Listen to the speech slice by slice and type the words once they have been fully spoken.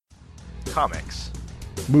Comics.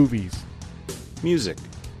 Movies. Music.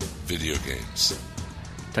 Video games.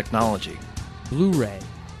 Technology. Blu-ray.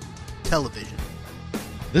 Television.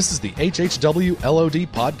 This is the HHW LOD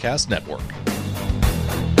Podcast Network.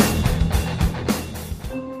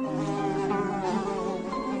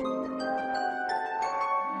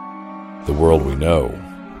 The world we know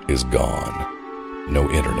is gone. No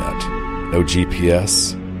internet, no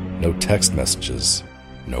GPS, no text messages,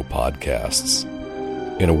 no podcasts.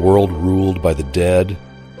 In a world ruled by the dead,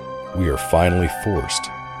 we are finally forced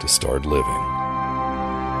to start living.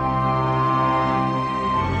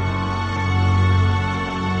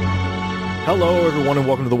 Hello, everyone, and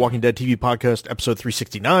welcome to the Walking Dead TV Podcast, episode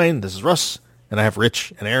 369. This is Russ, and I have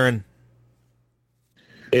Rich and Aaron.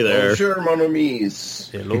 Hey there. Bonjour, mon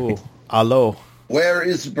amis. Hello. Hello. Where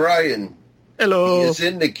is Brian? Hello. He is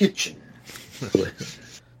in the kitchen. So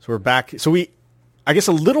we're back. So I guess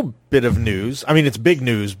a little bit of news. I mean, it's big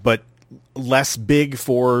news, but less big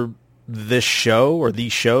for this show or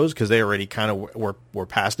these shows because they already kind of were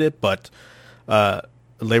past it. But the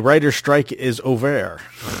writer's strike is over.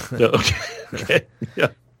 Okay. Yeah.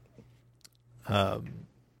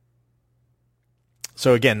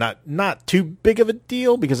 So again, not too big of a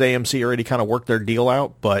deal because AMC already kind of worked their deal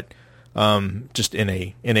out, but just in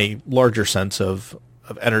a larger sense of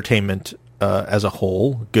entertainment as a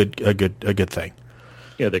whole, a good thing.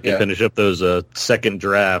 Yeah, they can finish up those second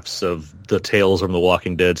drafts of the Tales from the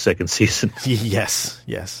Walking Dead second season. Yes.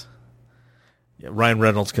 Yeah, Ryan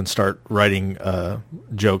Reynolds can start writing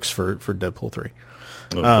jokes for Deadpool 3.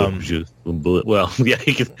 Well, yeah,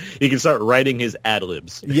 he can start writing his ad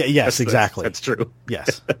libs. Yeah, yes, exactly. That's true.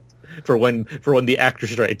 Yes. for when the actor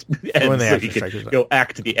strike ends, so he can go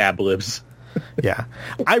act the ad libs. Yeah.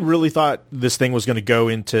 I really thought this thing was going to go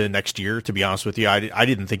into next year, to be honest with you. I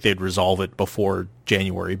didn't think they'd resolve it before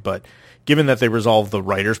January, but given that they resolved the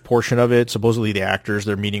writers portion of it, supposedly the actors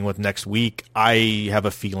they're meeting with next week, I have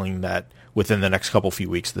a feeling that within the next few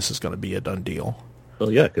weeks, this is going to be a done deal.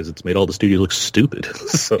 Well, yeah, because it's made all the studio look stupid.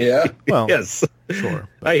 So, Yeah. Well, yes. Sure.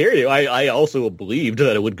 I hear you. I also believed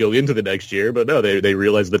that it would go into the next year, but no, they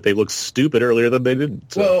realized that they looked stupid earlier than they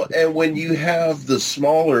didn't. So. Well, and when you have the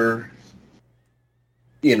smaller,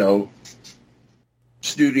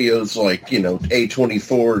 studios like,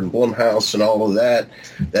 A24 and Blumhouse and all of that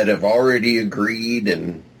have already agreed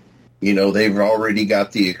and, they've already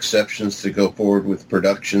got the exceptions to go forward with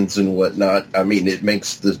productions and whatnot. I mean, it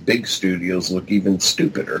makes the big studios look even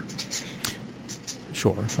stupider.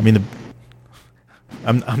 Sure. I mean,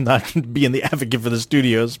 I'm not being the advocate for the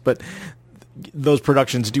studios, but those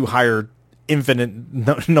productions do hire infinite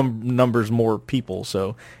numbers more people,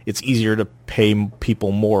 so it's easier to pay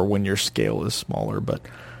people more when your scale is smaller. But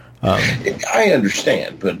I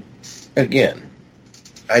understand, but again,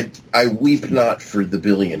 I weep not for the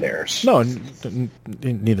billionaires. No,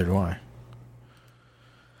 neither do I.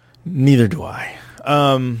 Neither do I.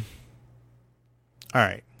 All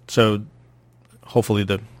right. So hopefully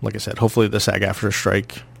the SAG-AFTRA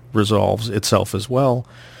strike resolves itself as well,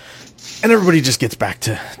 and everybody just gets back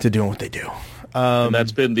to doing what they do. And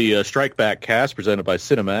that's been the Strike Back cast presented by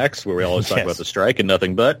Cinemax, where we always talk about the strike and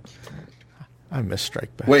nothing but. I miss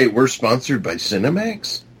Strike Back. Wait, we're sponsored by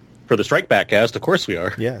Cinemax? For the Strike Back cast, of course we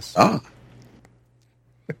are. Yes. Ah.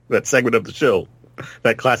 That segment of the show.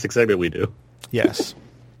 That classic segment we do. Yes.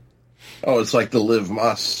 Oh, it's like the Liv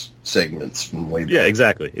Moss segments from way back. Yeah,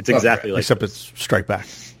 exactly. It's exactly like except this. it's Strike Back.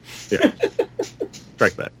 Yeah.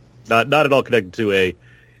 Strike Back. Not at all connected to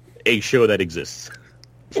a show that exists.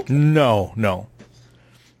 No.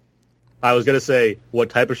 I was going to say what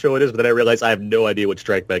type of show it is, but then I realized I have no idea what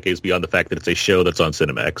Strike Back is beyond the fact that it's a show that's on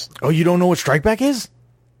Cinemax. Oh, you don't know what Strike Back is?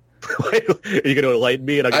 Are you going to enlighten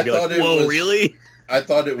me? And I'm going to be like, whoa, really? I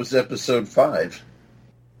thought it was episode 5.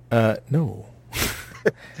 No.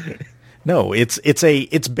 No, it's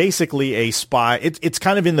basically a spy. It's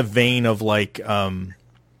kind of in the vein of like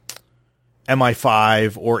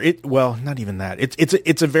MI5 or not even that.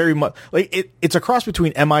 It's a very much like it's a cross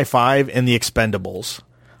between MI5 and the Expendables.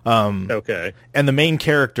 Okay. And the main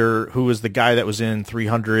character, who is the guy that was in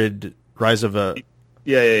 300 Rise of a...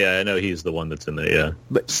 Yeah. I know he's the one that's in the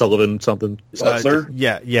Sullivan something. Butler?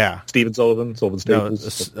 Yeah. Stephen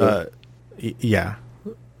Staples. Yeah.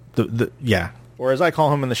 Yeah. Or as I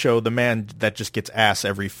call him in the show, the man that just gets ass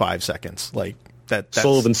every 5 seconds. Like that's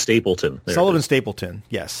Sullivan Stapleton. Sullivan Stapleton,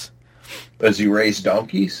 yes. Does he raise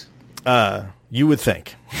donkeys? You would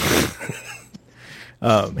think.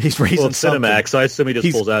 He's raising something. Cinemax, so I assume he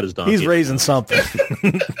just pulls out his donkey. He's raising something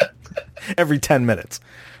every 10 minutes.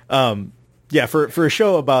 Yeah, for a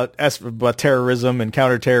show about terrorism and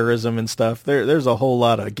counterterrorism and stuff, there's a whole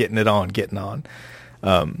lot of getting on.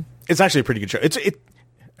 It's actually a pretty good show.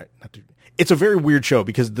 It's a very weird show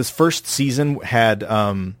because this first season had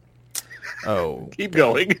keep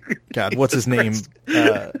going. God, what's his name?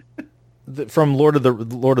 From Lord of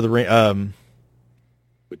the Rings.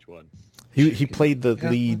 Which one? He played the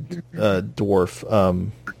lead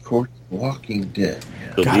dwarf. Walking Dead.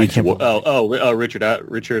 Richard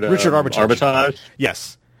Armitage. Armitage.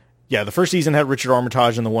 Yes. Yeah, the first season had Richard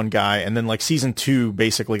Armitage and the one guy, and then like season 2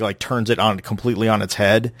 basically like turns it on completely on its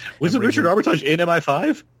head. Was it Richard Armitage in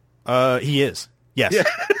MI5? He is. Yes. Yeah.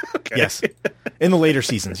 Okay. Yes. In the later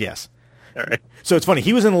seasons, yes. All right. So it's funny.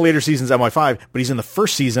 He was in the later seasons of MI5, but he's in the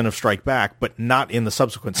first season of Strike Back, but not in the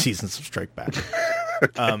subsequent seasons of Strike Back.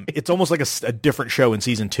 Okay. It's almost like a different show in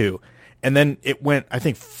season 2. And then it went, I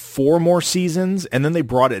think, 4 more seasons, and then they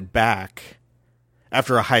brought it back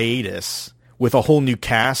after a hiatus with a whole new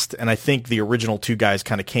cast. And I think the original 2 guys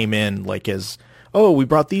kind of came in like as, oh, we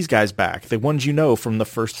brought these guys back, the ones you know from the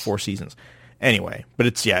first 4 seasons. Anyway, but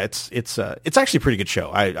it's actually a pretty good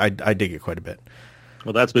show. I dig it quite a bit.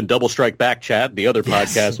 Well, that's been Double Strike Back Chat, the other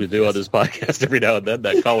podcast we do on this podcast every now and then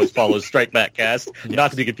that always follows Strike Back Cast,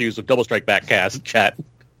 not to be confused with Double Strike Back Chat.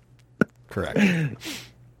 Correct.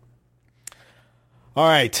 All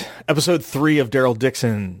right, episode 3 of Daryl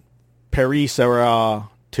Dixon, Paris Sera,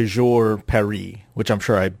 Toujours Paris, which I'm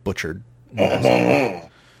sure I butchered. I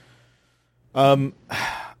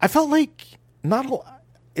felt like not a lot.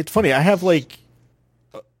 It's funny, I have like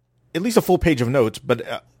at least a full page of notes,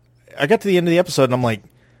 but I got to the end of the episode and I'm like,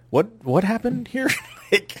 what happened here?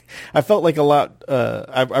 Like, I felt like a lot.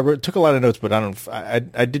 I took a lot of notes, but I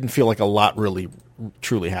didn't feel like a lot really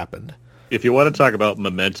truly happened. If you want to talk about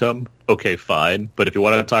momentum, okay, fine. But if you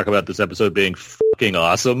want to talk about this episode being fucking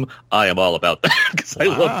awesome, I am all about that because I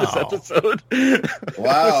love this episode.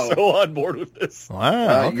 Wow. I'm so on board with this.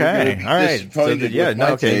 Wow. Okay. All right. So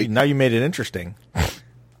now you made it interesting.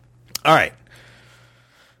 All right.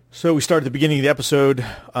 So we start at the beginning of the episode.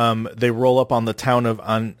 They roll up on the town of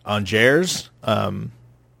Angers, and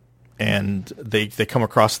they come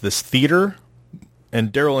across this theater,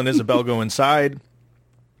 and Daryl and Isabel go inside.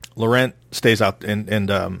 Laurent stays out,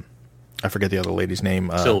 and I forget the other lady's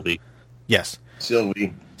name. Sylvie. Yes.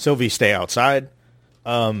 Sylvie stay outside,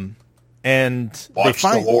 and watch they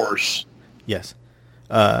find the horse. Yes.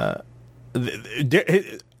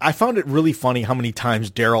 I found it really funny how many times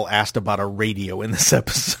Daryl asked about a radio in this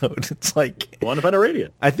episode. It's like, want to find a radio?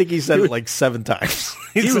 I think he said it like 7 times.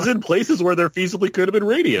 He was in places where there feasibly could have been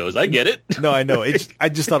radios. I get it. No, I know. I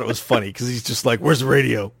just thought it was funny because he's just like, "Where's the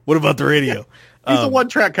radio? What about the radio?" He's a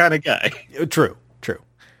one-track kind of guy. True.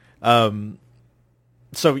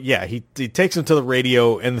 So yeah, he takes him to the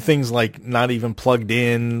radio, and the thing's like not even plugged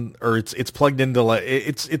in, or it's plugged into like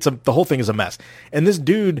the whole thing is a mess. And this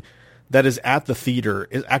dude that is at the theater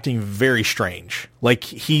is acting very strange. Like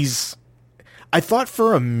I thought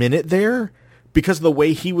for a minute there, because of the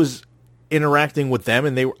way he was interacting with them,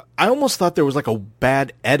 and I almost thought there was like a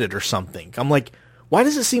bad edit or something. I'm like, why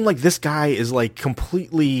does it seem like this guy is like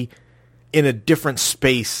completely in a different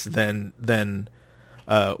space than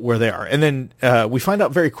where they are? And then we find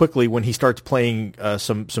out very quickly when he starts playing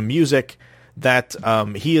some music that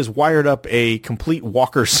he has wired up a complete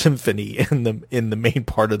Walker symphony in the main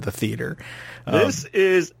part of the theater. This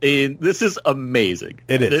is amazing.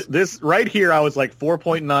 It is. This right here, I was like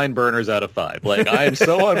 4.9 burners out of 5. Like, I am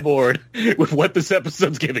so on board with what this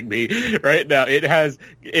episode's giving me right now. It has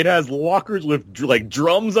walkers with like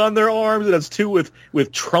drums on their arms. It has 2 with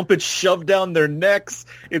trumpets shoved down their necks.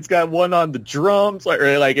 It's got one on the drums,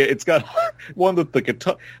 it's got one with the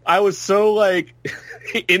guitar. I was so like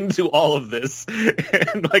into all of this,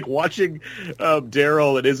 and like watching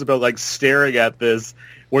Daryl and Isabel like staring at this,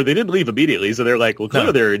 where they didn't leave immediately, so they're like, well,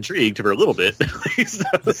 clearly they're intrigued for a little bit.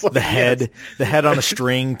 The head on a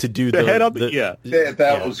string to do the head on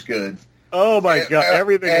that was good. Oh my god,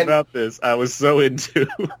 everything about this I was so into.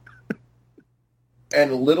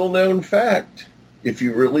 And a little known fact, if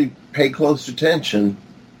you really pay close attention,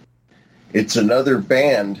 it's another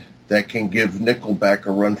band that can give Nickelback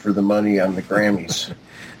a run for the money on the Grammys.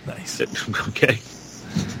 Nice. Okay.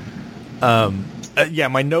 Yeah,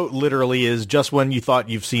 my note literally is just when you thought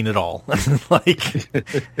you've seen it all. Like,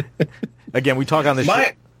 again, we talk on this show.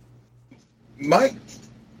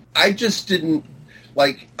 I just didn't,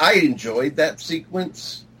 like, I enjoyed that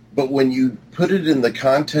sequence, but when you put it in the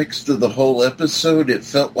context of the whole episode, it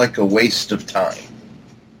felt like a waste of time.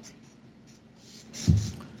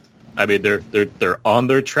 I mean, they're on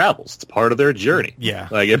their travels. It's part of their journey. Yeah.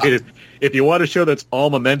 Like, if you want to show that's all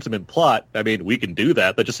momentum and plot, I mean, we can do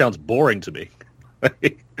that. That just sounds boring to me.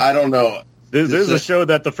 I don't know. This is a show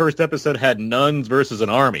that the first episode had nuns versus an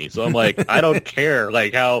army. So I'm like, I don't care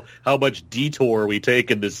like how much detour we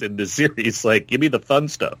take in this series. Like, give me the fun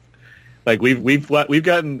stuff. Like we've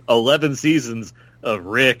gotten 11 seasons of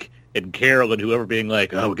Rick and Carol and whoever being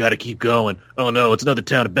like, oh, we got to keep going. Oh no, it's another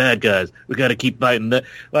town of bad guys. We got to keep fighting that.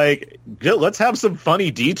 Like, let's have some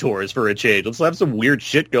funny detours for a change. Let's have some weird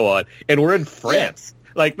shit go on. And we're in France,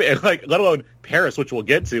 like let alone Paris, which we'll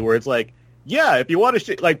get to, where it's like, yeah, if you want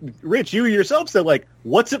to, like, Rich, you yourself said, like,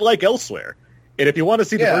 what's it like elsewhere? And if you want to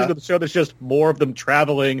see the version of the show that's just more of them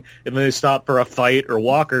traveling and then they stop for a fight or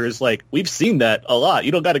walkers, like, we've seen that a lot.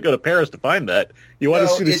 You don't got to go to Paris to find that. You want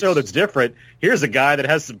to see the show that's different. Here's a guy that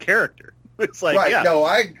has some character. It's like, right, no,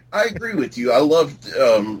 I agree with you. I loved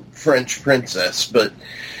French Princess, but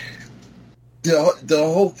the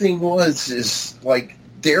whole thing is like,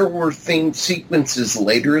 there were sequences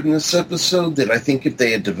later in this episode that I think if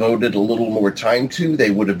they had devoted a little more time to,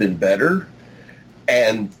 they would have been better.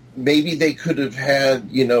 And maybe they could have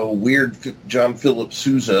had, weird John Philip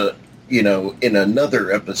Sousa, in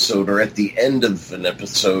another episode or at the end of an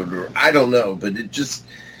episode, or I don't know. But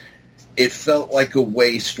it felt like a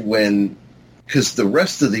waste because the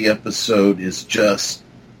rest of the episode is just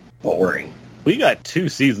boring. We got 2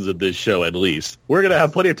 seasons of this show at least. We're going to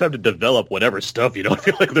have plenty of time to develop whatever stuff you don't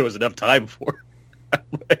feel like there was enough time for.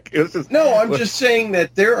 I'm just saying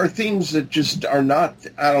that there are things that just are not,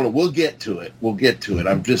 I don't know, we'll get to it.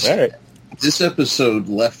 I'm just, right. This episode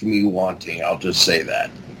left me wanting, I'll just say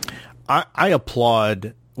that. I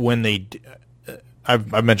applaud when they,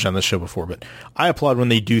 I've mentioned on this show before, but I applaud when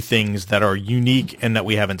they do things that are unique and that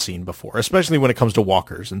we haven't seen before, especially when it comes to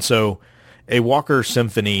walkers. And so a Walker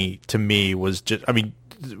Symphony to me was just, I mean,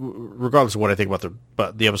 regardless of what I think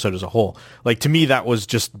about the episode as a whole, like, to me that was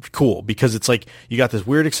just cool because it's like you got this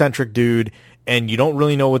weird eccentric dude and you don't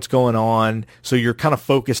really know what's going on, so you're kind of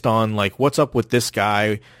focused on like what's up with this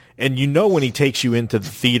guy, and when he takes you into the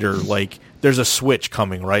theater, like there's a switch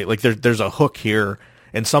coming, right? Like there's a hook here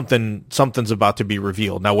and something's about to be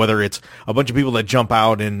revealed. Now, whether it's a bunch of people that jump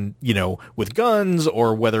out and, with guns,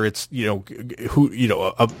 or whether it's,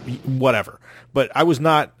 whatever. But I was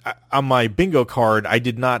not on my bingo card. I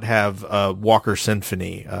did not have Walker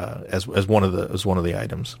Symphony as one of the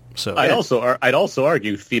items. So I'd also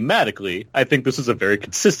argue thematically, I think this is a very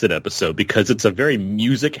consistent episode because it's a very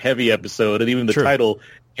music heavy episode, and even the title,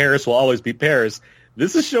 Paris Will Always Be Paris.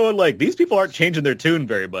 This is showing, like, these people aren't changing their tune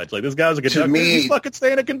very much. Like, this guy's a conductor. He's fucking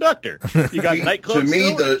staying a conductor. You got nightclubs. To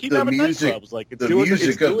me, the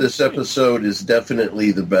music of this episode is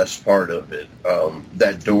definitely the best part of it.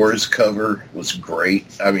 That Doors cover was great.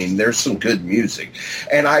 I mean, there's some good music.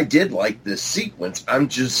 And I did like this sequence. I'm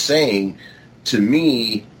just saying, to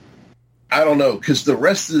me, I don't know, because the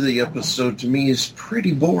rest of the episode, to me, is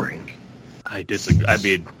pretty boring. I disagree. I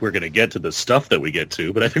mean, we're going to get to the stuff that we get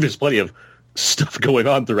to, but I think there's plenty of stuff going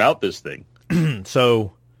on throughout this thing.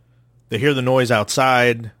 So they hear the noise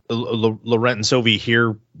outside. Laurent and Sylvie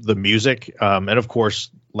hear the music, and of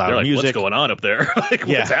course, loud music. What's going on up there? Like,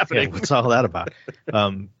 what's happening? Yeah, what's all that about?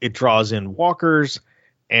 It draws in walkers,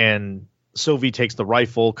 and Sylvie takes the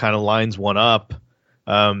rifle, kind of lines one up.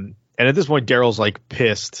 And at this point, Daryl's like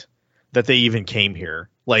pissed that they even came here.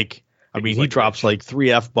 Like, I mean, he drops like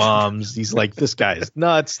 3 F-bombs. He's like, this guy is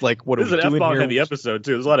nuts. Like, what are we doing here? This is an F-bomb heavy episode,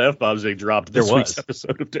 too. There's a lot of F-bombs being dropped this week's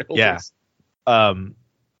episode of Daryl. Yeah.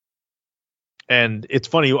 And it's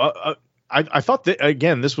funny. I thought that,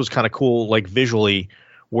 again, this was kind of cool, like, visually,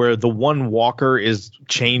 where the one walker is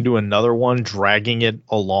chained to another one, dragging it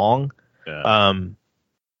along. Yeah. And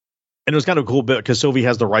it was kind of a cool bit because Sylvie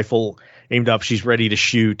has the rifle aimed up. She's ready to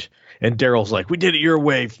shoot. And Daryl's like, we did it your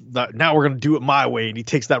way. Now we're going to do it my way. And he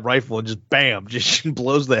takes that rifle and just, bam, just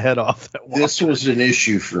blows the head off that walker. This was an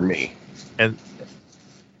issue for me. And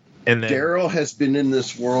then Daryl has been in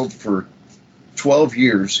this world for 12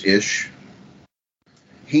 years-ish.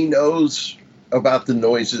 He knows about the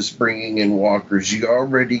noises bringing in walkers. You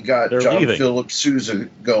already got John Philip Sousa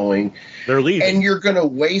going. They're leaving. And you're going to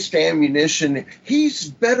waste ammunition. He's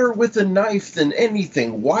better with a knife than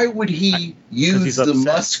anything. Why would he use the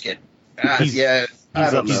musket? He's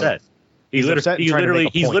upset. He's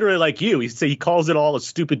literally like you. He calls it all a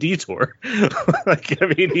stupid detour. Like, I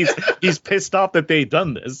mean, he's pissed off that they've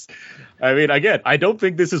done this. I mean, again, I don't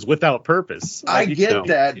think this is without purpose. I get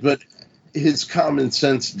that, but his common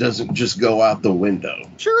sense doesn't just go out the window.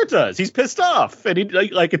 Sure it does. He's pissed off, and he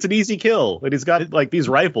like it's an easy kill. And he's got like these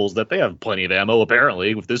rifles that they have plenty of ammo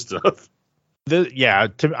apparently with this stuff.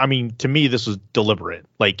 To me, this was deliberate.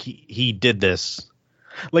 Like he did this.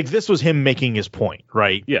 Like this was him making his point,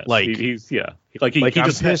 right? Yes, like he's he I'm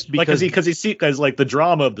just pissed because the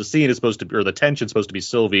drama of the scene is supposed to be, or the tension is supposed to be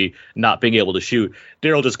Sylvie not being able to shoot.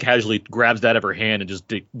 Daryl just casually grabs that out of her hand and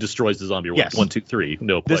just destroys the zombie. Yes. 1, 2, 3.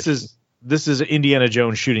 No, this is Indiana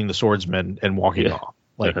Jones shooting the swordsman and walking off.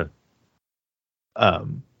 Like,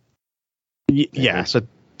 So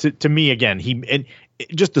to me again,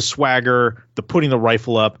 just the swagger, the putting the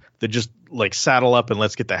rifle up, the just like saddle up and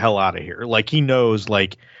let's get the hell out of here. Like he knows,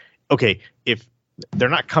 like, okay, if they're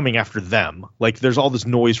not coming after them, like there's all this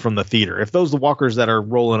noise from the theater. If those walkers that are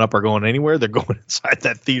rolling up are going anywhere, they're going inside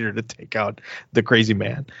that theater to take out the crazy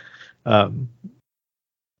man. And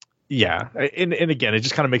again, it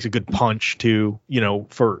just kind of makes a good punch to,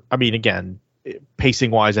 again,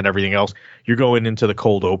 pacing wise and everything else, you're going into the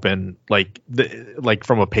cold open, like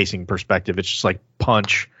from a pacing perspective, it's just like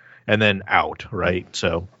punch and then out. Right.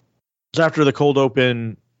 So after the cold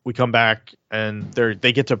open, we come back and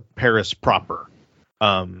they get to Paris proper.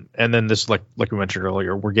 And then this, like we mentioned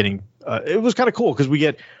earlier, we're getting, it was kind of cool because we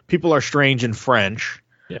get People Are Strange in French.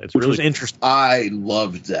 Yeah, it's which really was interesting. I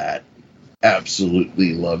loved that.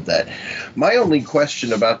 Absolutely loved that. My only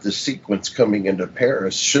question about the sequence coming into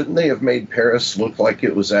Paris, shouldn't they have made Paris look like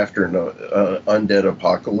it was after an undead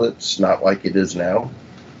apocalypse, not like it is now?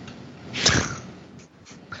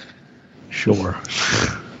 Sure.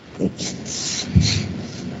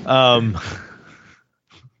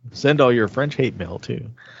 Send all your French hate mail too.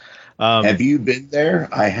 Have you been there?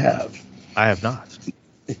 I have. I have not.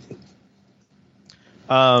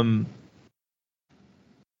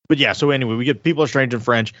 But yeah, so anyway, we get People Are Strange in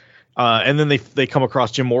French, and then they come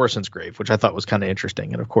across Jim Morrison's grave, which I thought was kind of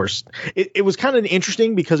interesting. And of course, it was kind of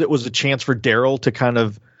interesting because it was a chance for Daryl to kind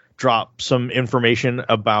of drop some information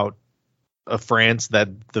about France that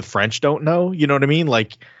the French don't know. You know what I mean?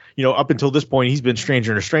 Like, up until this point, he's been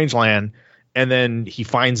stranger in a strange land, and then he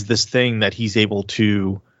finds this thing that he's able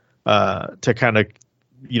to kind of,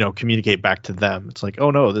 communicate back to them. It's like,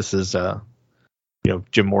 oh no, this is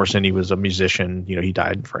Jim Morrison, he was a musician, he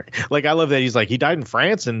died in France. Like, I love that he's like, he died in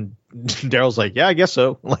France, and Daryl's like, yeah, I guess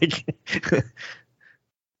so. Like,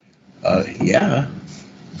 yeah.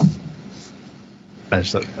 I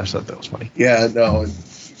just thought that was funny. Yeah, no.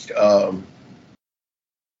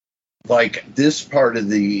 Like, this part of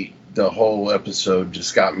the whole episode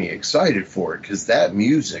just got me excited for it, because that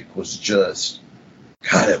music was just,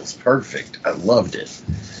 God, it was perfect. I loved it.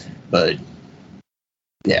 But,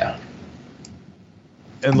 yeah.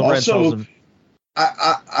 And Loren tells him,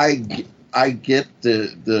 I get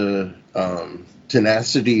the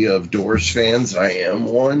tenacity of Doors fans. I am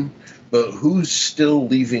one, but who's still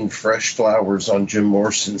leaving fresh flowers on Jim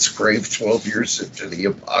Morrison's grave 12 years into the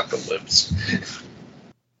apocalypse?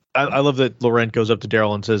 I love that Laurent goes up to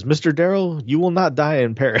Daryl and says, "Mr. Daryl, you will not die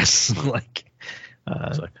in Paris." It's like,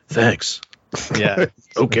 thanks. Yeah.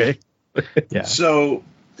 Okay. Yeah. So,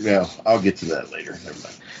 yeah, I'll get to that later. Never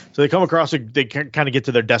mind. So they come across, they kind of get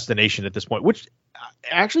to their destination at this point, which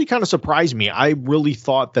actually kind of surprised me. I really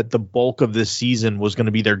thought that the bulk of this season was going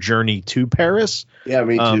to be their journey to Paris. Yeah,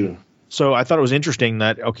 me too. So I thought it was interesting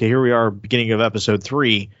that, okay, here we are, beginning of episode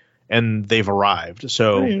 3, and they've arrived.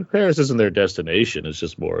 So Paris isn't their destination. It's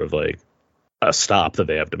just more of like a stop that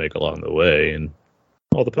they have to make along the way. And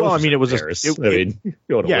all the it was Paris. it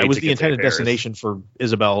was the intended destination for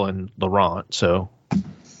Isabel and Laurent. So.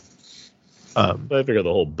 I figure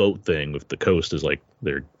the whole boat thing with the coast is like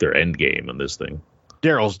their end game on this thing. For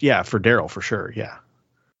Daryl, for sure. Yeah.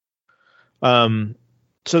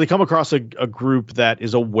 So they come across a group that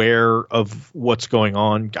is aware of what's going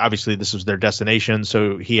on. Obviously, this is their destination.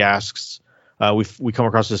 So he asks, we come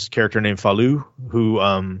across this character named Falou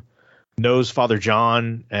who knows Father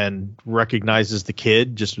John and recognizes the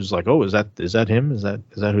kid. Just was like, oh, is that him? Is that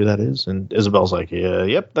who that is? And Isabel's like, yeah,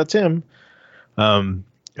 yep, that's him.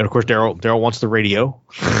 And of course, Daryl wants the radio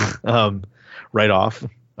right off,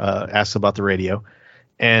 asks about the radio.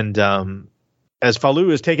 And as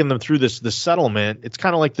Falou is taking them through this settlement, it's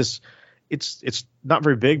kind of like this. It's not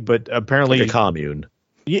very big, but apparently like a commune.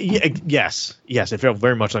 Yes. It felt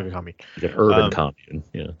very much like a commune. Like an urban commune.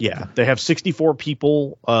 Yeah. Yeah. They have 64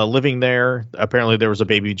 people living there. Apparently there was a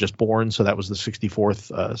baby just born, so that was the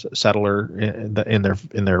 64th settler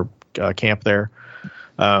in their camp there.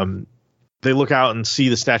 They look out and see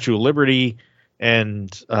the Statue of Liberty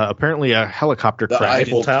and apparently a helicopter crash.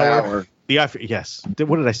 Eiffel Tower. Yes.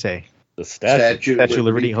 What did I say? The Statue of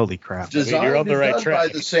Liberty. Holy crap! You're on the right track. By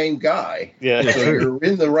the same guy. Yeah, so you're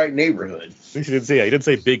in the right neighborhood. You didn't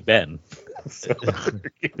say Big Ben.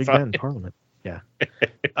 Big Ben Parliament. Yeah.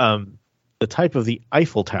 The type of the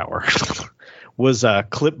Eiffel Tower was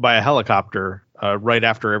clipped by a helicopter right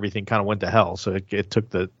after everything kind of went to hell. So it took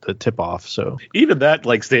the tip off. So even that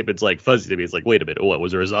like statement's like fuzzy to me. It's like, wait a minute, what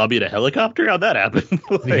was there a zombie in a helicopter? How'd that happen?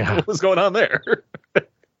 What was going on there?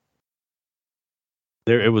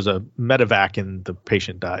 It was a medevac and the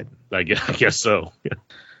patient died. I guess so. Yeah.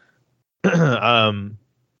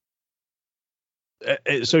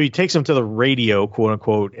 So he takes him to the radio, quote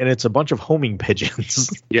unquote, and it's a bunch of homing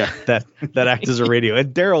pigeons. Yeah, that act as a radio.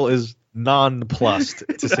 And Daryl is nonplussed,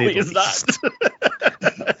 to say the least.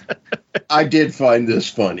 I did find this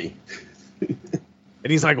funny.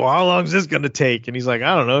 And he's like, well, how long is this going to take? And he's like,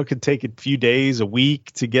 I don't know. It could take a few days, a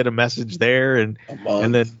week to get a message there. And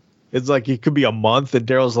then it's like, it could be a month. And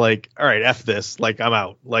Daryl's like, all right, F this. Like, I'm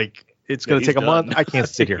out. Like, it's going to take a month. I can't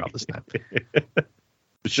sit here all this time.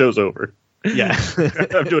 The show's over. Yeah.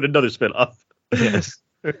 I'm doing another spinoff. Yes.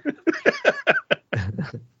 I'm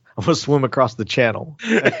going to swim across the channel.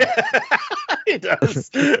 He does.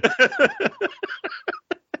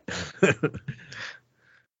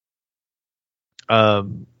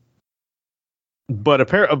 But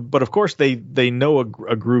of course they know a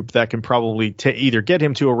group that can probably either get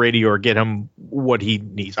him to a radio or get him what he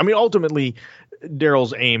needs. I mean, ultimately,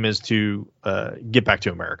 Daryl's aim is to get back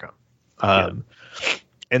to America.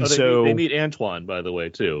 And they meet Antoine, by the way,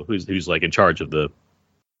 too, who's like in charge of the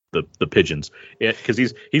pigeons, because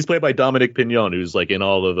he's played by Dominic Pignon, who's like in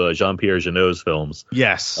all of Jean-Pierre Jeannot's films.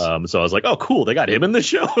 Yes. So I was like, oh, cool, they got him in the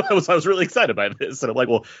show. I was really excited by this, and I'm like,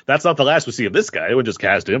 well, that's not the last we see of this guy. They would just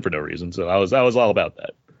cast him for no reason. So I was all about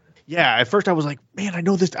that. Yeah. At first, I was like, man, I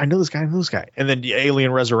know this guy, and then the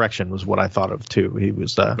Alien Resurrection was what I thought of too. He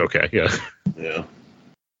was okay. Yeah. Yeah.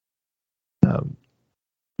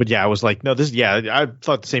 But yeah, I was like, no, I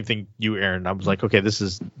thought the same thing you, Aaron. I was like, okay, this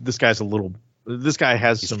guy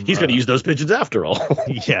has some. He's going to use those pigeons after all.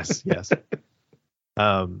 Yes.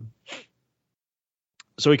 So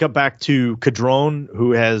we come back to Cadron,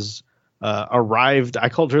 who has arrived. I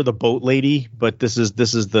called her the boat lady, but this is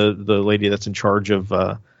the lady that's in charge of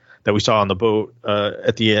that we saw on the boat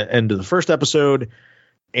at the end of the first episode,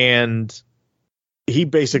 and he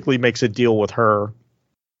basically makes a deal with her.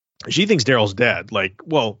 She thinks Daryl's dead. Like,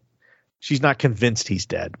 well, she's not convinced he's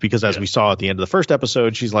dead because as we saw at the end of the first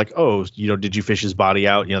episode, she's like, oh, did you fish his body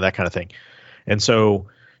out? That kind of thing. And so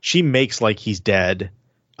she makes like he's dead.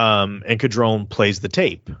 And Cadron plays the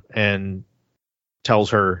tape and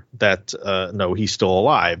tells her that, no, he's still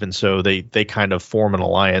alive. And so they kind of form an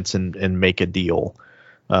alliance and make a deal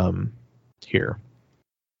here.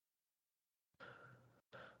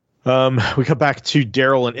 We come back to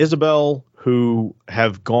Daryl and Isabel, who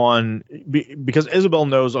have gone because Isabel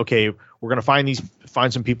knows, okay, we're going to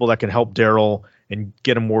find some people that can help Daryl and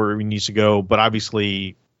get him where he needs to go. But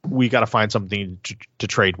obviously we got to find something to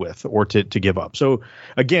trade with or to give up. So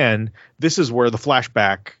again, this is where the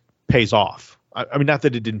flashback pays off. I mean, not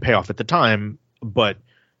that it didn't pay off at the time, but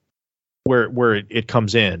where it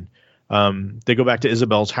comes in. They go back to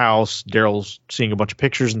Isabel's house. Daryl's seeing a bunch of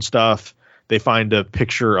pictures and stuff. They find a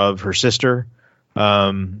picture of her sister.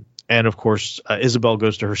 And of course, Isabel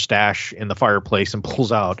goes to her stash in the fireplace and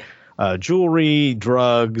pulls out jewelry,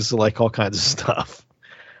 drugs, like all kinds of stuff.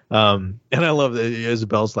 And I love that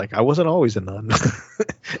Isabel's like, I wasn't always a nun.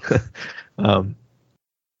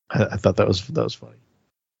 I thought that was funny.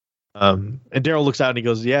 And Daryl looks out and he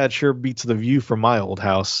goes, yeah, it sure beats the view from my old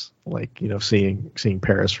house. Like, seeing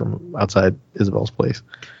Paris from outside Isabel's place.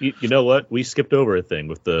 You know what? We skipped over a thing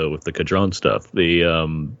with the Cadron stuff.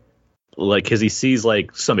 The like, because he sees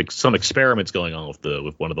like some experiments going on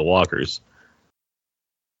with one of the walkers.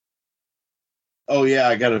 Oh yeah,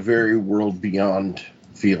 I got a very World Beyond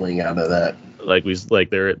feeling out of that. Like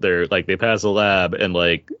they're like they pass a lab and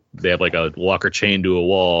like they have like a walker chained to a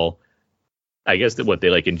wall. I guess they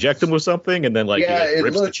like inject him with something and then like he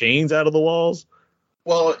rips the chains out of the walls.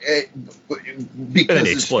 Well, because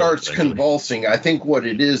it starts convulsing. I think what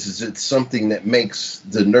it is it's something that makes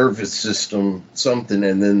the nervous system something,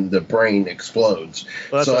 and then the brain explodes.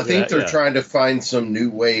 Well, so I think they're trying to find some new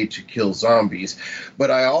way to kill zombies. But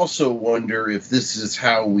I also wonder if this is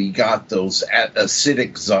how we got those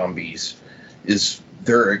acidic zombies, is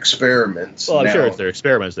their experiments. Well, I'm sure it's their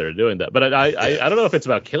experiments that are doing that. But I don't know if it's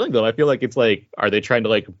about killing them. I feel like it's like, are they trying to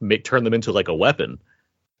like turn them into like a weapon?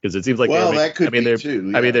 Because it seems like that could be too.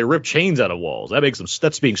 Yeah. I mean, they rip chains out of walls. That makes them.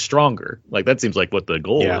 That's being stronger. Like that seems like what the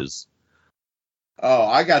goal is. Oh,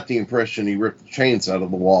 I got the impression he ripped the chains out of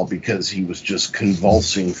the wall because he was just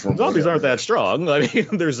convulsing from. Zombies aren't that strong. I mean,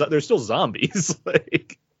 there's still zombies.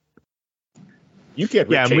 Like you can't.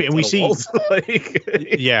 Rip chains and we see. Walls.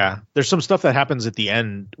 Like, yeah, there's some stuff that happens at the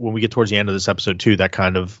end when we get towards the end of this episode too. That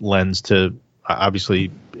kind of lends to obviously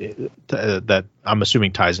that I'm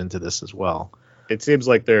assuming ties into this as well. It seems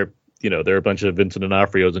like they're a bunch of Vincent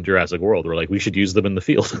D'Onofrios in Jurassic World. We're like, we should use them in the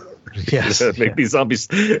field. Yes. Make these zombies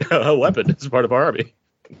a weapon as part of our army.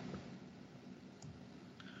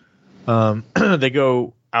 They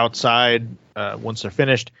go outside once they're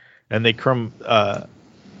finished, and they come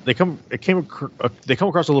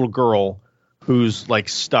across a little girl who's like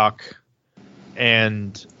stuck,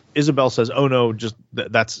 and Isabel says, "Oh no, just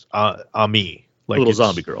that's Ami, like a little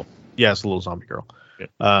zombie girl." Yes, a little zombie girl.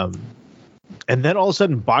 Yeah. And then all of a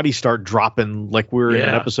sudden, bodies start dropping like we're in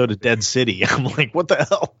an episode of Dead City. I'm like, what the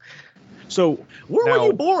hell? So were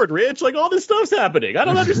you bored, Rich? Like all this stuff's happening. I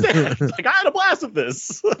don't understand. Like I had a blast with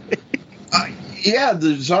this. Yeah,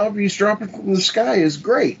 the zombies dropping from the sky is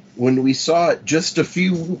great. When we saw it just a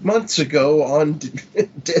few months ago on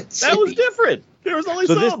Dead City. That was different. There was only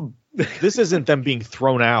some. This isn't them being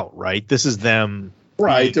thrown out, right? This is them.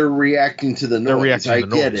 Right, they're reacting to the noise. I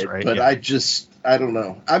get it, right? But yeah. I don't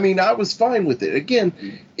know. I mean, I was fine with it. Again,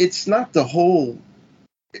 it's not the whole...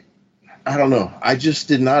 I don't know. I just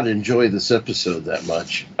did not enjoy this episode that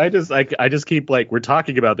much. I just keep like, we're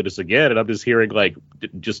talking about this again, and I'm just hearing like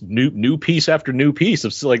just new piece after new piece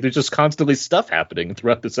of like there's just constantly stuff happening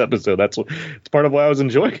throughout this episode. It's part of why I was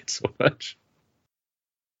enjoying it so much.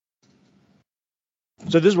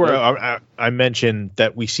 So this is where I mentioned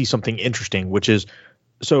that we see something interesting, which is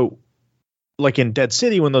so like in Dead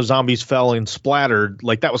City when those zombies fell and splattered,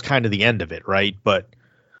 like that was kind of the end of it, right? But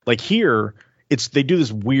like here, they do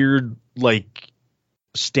this weird like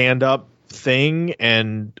stand up thing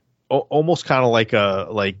and almost kind of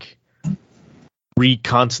like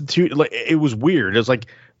reconstitute. Like it was weird. It was like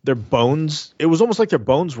their bones. It was almost like their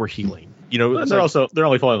bones were healing. You know, and they're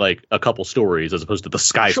only following like a couple stories as opposed to the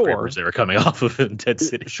skyscrapers they were coming off of in Dead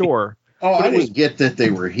City. Sure. Oh, I didn't get that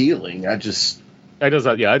they were healing. I just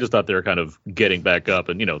thought they were kind of getting back up,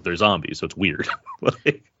 and they're zombies, so it's weird.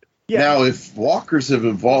 Now, if walkers have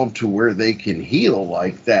evolved to where they can heal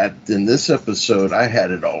like that, then this episode I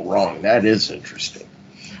had it all wrong. That is interesting.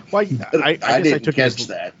 Well, I didn't catch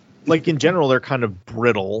that. Like in general, they're kind of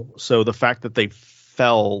brittle, so the fact that they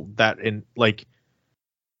fell that in like.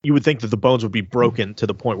 You would think that the bones would be broken to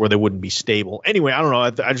the point where they wouldn't be stable. Anyway, I don't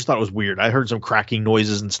know. I just thought it was weird. I heard some cracking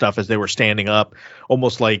noises and stuff as they were standing up,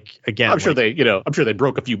 almost like again. I'm sure they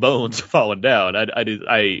broke a few bones falling down.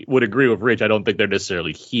 I would agree with Rich. I don't think they're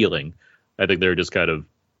necessarily healing. I think they're just kind of,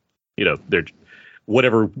 they're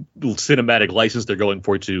whatever cinematic license they're going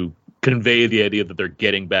for to convey the idea that they're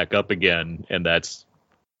getting back up again, and that's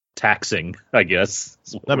taxing. I guess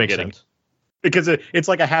that makes sense. Because it's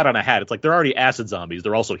like a hat on a hat. It's like they're already acid zombies.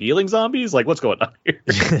 They're also healing zombies. Like, what's going on here?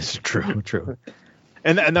 It's true.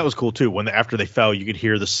 And that was cool too. When after they fell, you could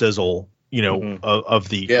hear the sizzle, of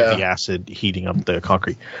the acid heating up the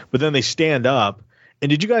concrete. But then they stand up.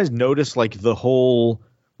 And did you guys notice like the whole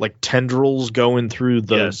like tendrils going through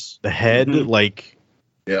the head? Mm-hmm. Like,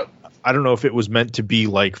 I don't know if it was meant to be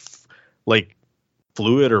like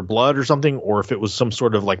fluid or blood or something, or if it was some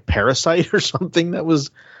sort of like parasite or something that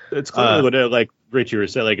was. It's clearly whatever, like Rich, you were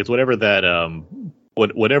saying, like it's whatever that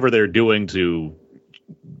whatever they're doing to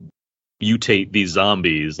mutate these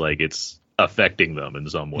zombies, like it's affecting them in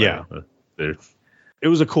some way. Yeah, it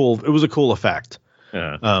was a cool effect.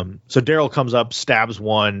 Yeah. So Daryl comes up, stabs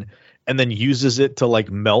one, and then uses it to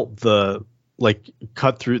like melt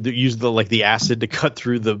cut through the acid to cut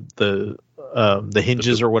through the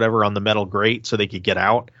hinges or whatever on the metal grate so they could get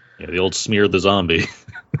out. Yeah, the old smear the zombie.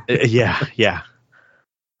 Yeah.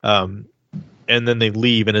 And then they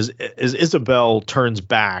leave, and as Isabel turns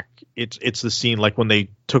back, it's the scene like when they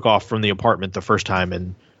took off from the apartment the first time,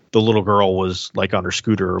 and the little girl was like on her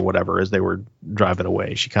scooter or whatever as they were driving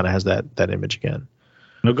away. She kind of has that image again.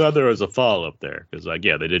 No, God, there was a follow up there because they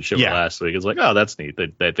did show it last week. It's like, oh, that's neat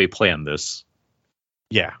that they planned this.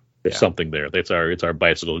 Yeah, there's something there. It's our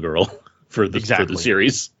bicycle girl for the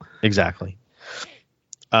series. Exactly.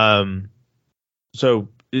 So.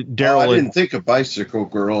 Daryl, I didn't think of Bicycle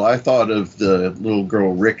Girl. I thought of the little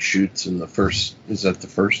girl Rick shoots in the first. Is that the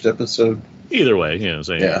first episode? Either way, just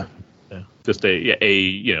a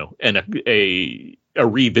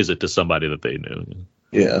revisit to somebody that they knew.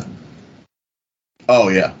 Yeah. Oh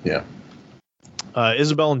yeah.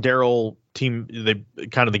 Isabel and Daryl team. The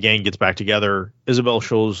gang gets back together. Isabel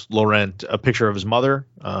shows Laurent a picture of his mother,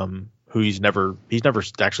 who he's never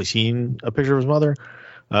actually seen a picture of his mother.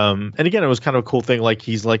 And again, it was kind of a cool thing. Like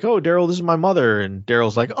he's like, "Oh, Daryl, this is my mother," and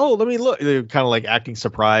Daryl's like, "Oh, let me look." They're kind of like acting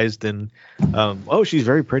surprised, and "Oh, she's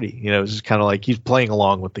very pretty." It's just kind of like he's playing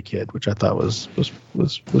along with the kid, which I thought was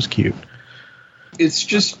cute. It's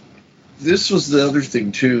just this was the other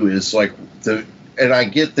thing too. Is like and I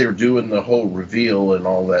get they're doing the whole reveal and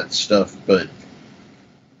all that stuff, but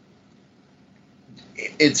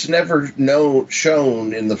it's never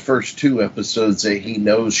shown in the first 2 episodes that he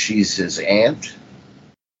knows she's his aunt.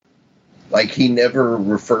 Like, he never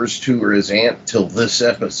refers to her as aunt till this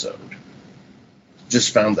episode.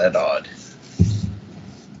 Just found that odd.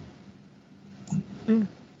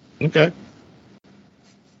 Okay.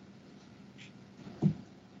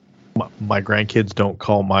 My grandkids don't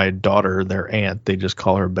call my daughter their aunt; they just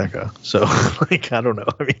call her Becca. So, like, I don't know.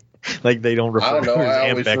 I mean, like, they don't refer to her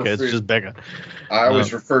as Aunt Becca. It's just Becca. I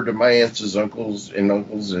always refer to my aunts as uncles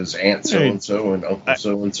as Aunt so and so and Uncle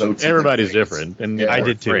so and so. Everybody's different, and I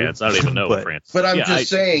did too. France. I don't even know France. But I'm just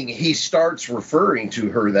saying, he starts referring to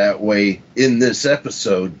her that way in this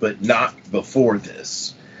episode, but not before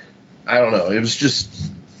this. I don't know. It was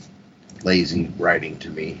just lazy writing to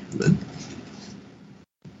me, but.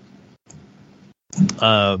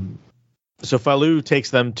 So Falou takes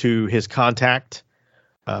them to his contact,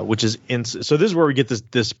 which is so this is where we get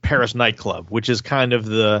this Paris nightclub, which is kind of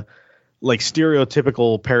the like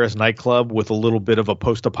stereotypical Paris nightclub with a little bit of a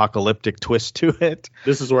post-apocalyptic twist to it.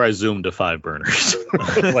 This is where I zoomed to 5 burners.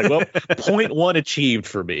 Like, well, 0.1 achieved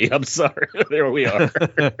for me. I'm sorry. There we are.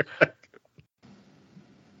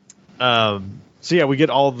 So yeah, we get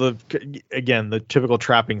all the typical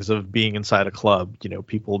trappings of being inside a club. You know,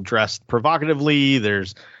 people dressed provocatively.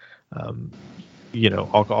 There's,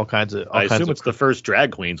 all kinds of. I assume it's the first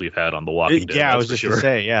drag queens we've had on The Walking Dead. Yeah, I was just gonna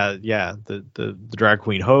say, the drag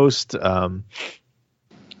queen host. It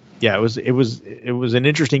was an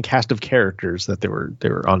interesting cast of characters that they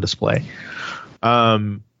were on display.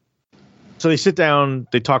 So they sit down,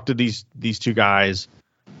 they talk to these 2 guys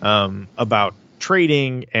about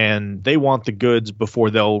trading, and they want the goods before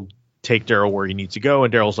they'll take Daryl where he needs to go.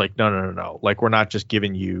 And Daryl's like, no. Like, we're not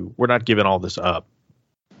giving all this up.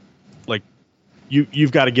 Like,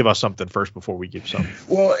 you've got to give us something first before we give something.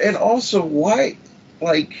 Well, and also why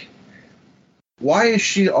is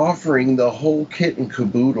she offering the whole kit and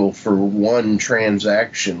caboodle for one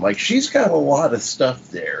transaction? Like, she's got a lot of stuff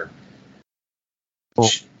there. Well,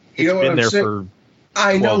 you know what I'm saying? For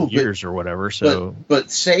I know, years or whatever. So,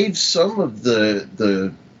 but save some of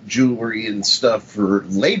the jewelry and stuff for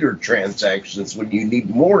later transactions when you need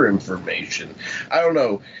more information. I don't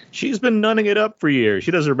know. She's been nunning it up for years.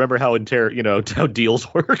 She doesn't remember how how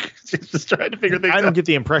deals work. She's just trying to figure things out. I don't get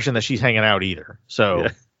the impression that she's hanging out either. So,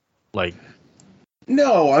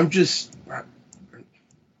 no, I'm just.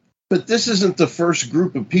 But this isn't the first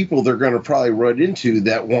group of people they're going to probably run into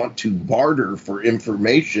that want to barter for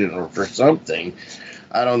information or for something.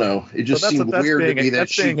 I don't know. It just seemed weird to me that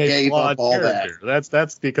she gave up all character. That.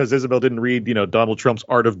 That's because Isabel didn't read, Donald Trump's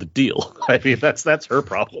Art of the Deal. I mean, that's her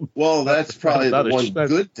problem. Well, that's probably the one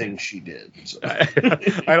good thing she did. So.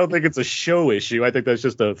 I don't think it's a show issue. I think that's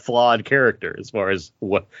just a flawed character as far as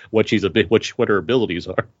what what her abilities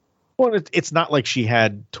are. Well, it's not like she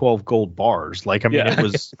had 12 gold bars. Like, I mean, it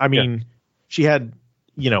was. I mean, she had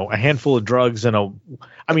a handful of drugs and a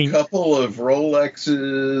couple of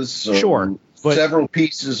Rolexes. Sure. But several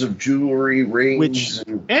pieces of jewelry, rings,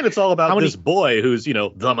 and it's all about this boy who's,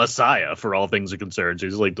 the Messiah for all things are concerned. So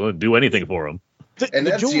he's like, don't do anything for him. And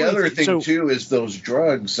that's the other thing, too, is those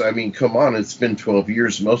drugs. I mean, come on, it's been 12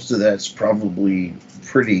 years. Most of that's probably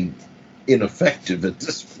pretty ineffective at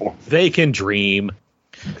this point. They can dream.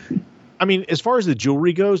 I mean, as far as the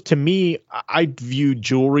jewelry goes, to me, I view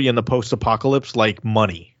jewelry in the post-apocalypse like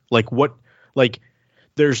money.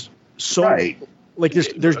 There's so... Right. Like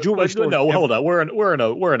there's jewelry stores. No, hold on.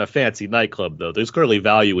 We're in a fancy nightclub though. There's clearly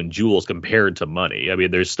value in jewels compared to money. I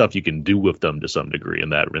mean, there's stuff you can do with them to some degree in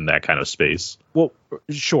that kind of space. Well,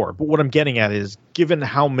 sure, but what I'm getting at is given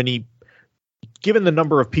the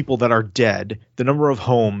number of people that are dead, the number of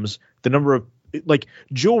homes, the number of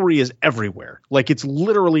jewelry is everywhere. Like, it's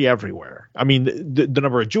literally everywhere. I mean, the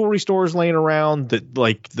number of jewelry stores laying around,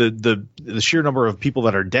 the sheer number of people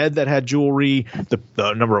that are dead that had jewelry,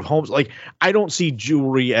 the number of homes. Like, I don't see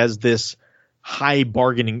jewelry as this high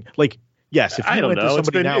bargaining. Like, yes, if you I don't know,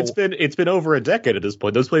 it's been over a decade at this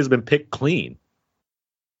point. Those places have been picked clean.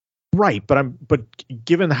 Right, but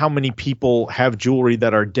given how many people have jewelry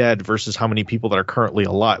that are dead versus how many people that are currently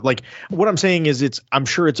alive, like, what I'm saying is I'm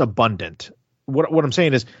sure it's abundant. What I'm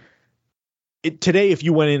saying is, today, if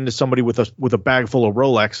you went into somebody with a bag full of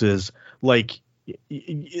Rolexes, like,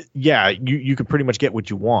 yeah, you could pretty much get what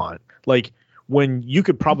you want. Like, when you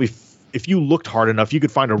could probably, if you looked hard enough, you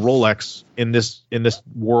could find a Rolex in this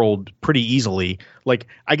world pretty easily. Like,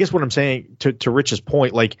 I guess what I'm saying to Rich's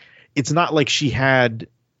point, like, it's not like she had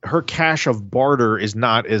her cache of barter is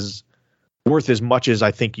not as worth as much as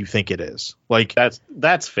I think you think it is. Like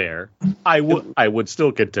that's fair. I would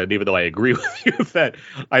still contend, even though I agree with you, that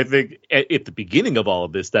I think at the beginning of all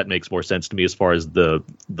of this, that makes more sense to me as far as the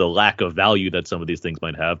lack of value that some of these things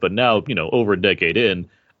might have. But now, over a decade in,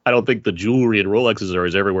 I don't think the jewelry and Rolexes are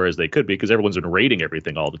as everywhere as they could be, because everyone's been rating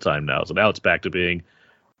everything all the time now. So now it's back to being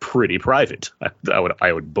pretty private.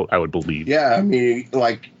 I would believe. Yeah, I mean,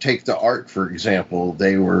 like take the art for example.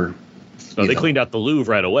 They were. They cleaned out the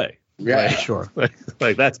Louvre right away. Yeah, sure.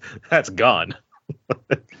 Like that's gone.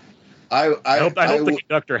 I hope the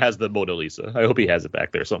conductor has the Mona Lisa. I hope he has it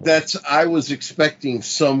back there somewhere. I was expecting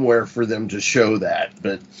somewhere for them to show that,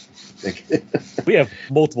 but we have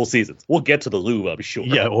multiple seasons. We'll get to the Louvre, I'm sure.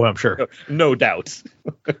 Yeah, well, I'm sure. No doubt.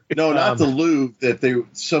 No, not the Louvre. That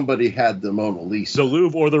somebody had the Mona Lisa. The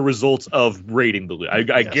Louvre or the results of rating the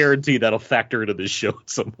Louvre. I guarantee that'll factor into this show at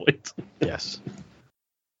some point. Yes.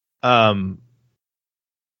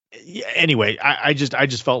 Yeah, anyway, I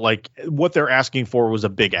just felt like what they're asking for was a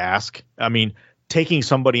big ask. I mean, taking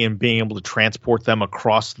somebody and being able to transport them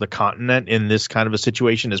across the continent in this kind of a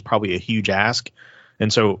situation is probably a huge ask.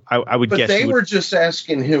 And so I would guess they were just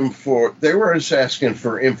asking for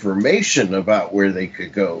information about where they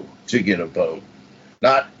could go to get a boat,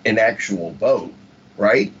 not an actual boat,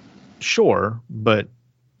 right? Sure, but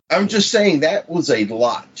I'm just saying that was a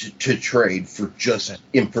lot to trade for just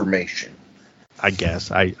information. I guess.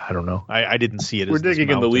 I don't know. I didn't see it as we're digging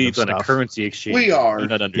in the weeds on stuff. a currency exchange. We are. Do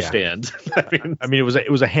not understand. Yeah. I mean, it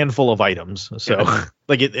was a handful of items. So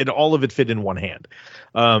like it all of it fit in one hand.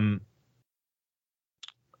 So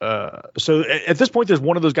at this point, there's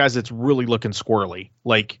one of those guys that's really looking squirrely.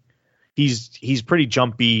 Like he's pretty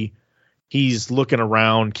jumpy. He's looking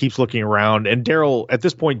around, keeps looking around. And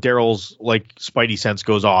Daryl's like Spidey sense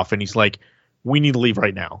goes off and he's like, we need to leave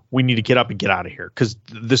right now. We need to get up and get out of here because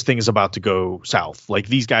this thing is about to go south. Like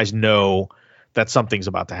these guys know that something's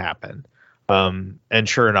about to happen. And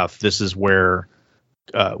sure enough, this is where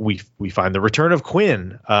we find the return of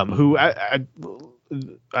Quinn, who a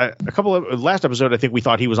couple of last episode, I think we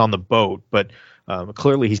thought he was on the boat, but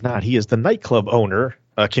clearly he's not. He is the nightclub owner,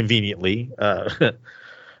 conveniently, of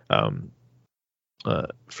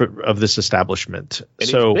this establishment. And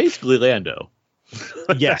so he's basically Lando.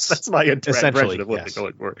 Yes, that's my impression of what they're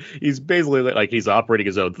going for. He's basically like he's operating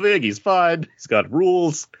his own thing. He's fine. He's got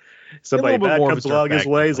rules. Somebody bad comes along his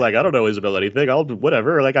way. He's like, I don't know Isabel anything. I'll do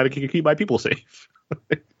whatever. Like I can keep my people safe.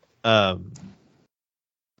 And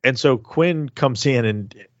so Quinn comes in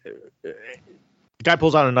and the guy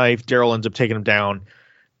pulls out a knife. Daryl ends up taking him down.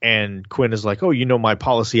 And Quinn is like, oh, you know my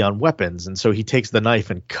policy on weapons. And so he takes the knife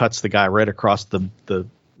and cuts the guy right across the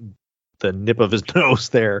nip of his nose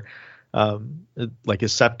there. Like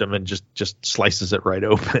his septum, and just slices it right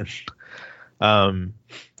open. And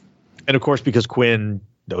of course, because Quinn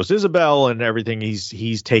knows Isabel and everything,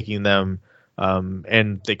 he's taking them.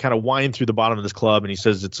 And they kind of wind through the bottom of this club, and he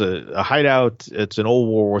says it's a hideout. It's an old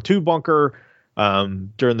World War II bunker.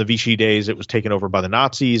 During the Vichy days, it was taken over by the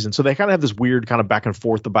Nazis, and so they kind of have this weird kind of back and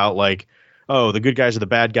forth about like, oh, the good guys are the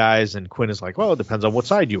bad guys, and Quinn is like, well, it depends on what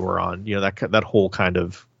side you were on. You know, that whole kind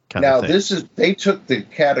of. Now, they took the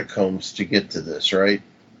catacombs to get to this, right?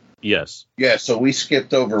 Yes. Yeah, so we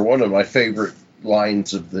skipped over one of my favorite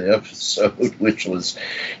lines of the episode, which was,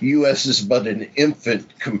 U.S. is but an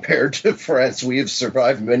infant compared to France. We have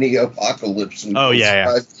survived many apocalypses. Oh,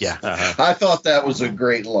 yeah. Uh-huh. I thought that was a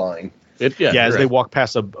great line. As they walk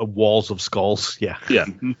past a walls of skulls. Yeah. Yeah.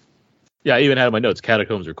 Yeah, I even had in my notes,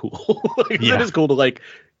 catacombs are cool. It is cool to like...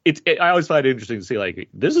 I always find it interesting to see, like,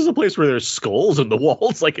 this is a place where there's skulls in the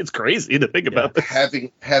walls. Like, it's crazy to think about this.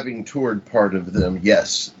 Having toured part of them,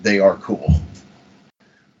 yes, they are cool.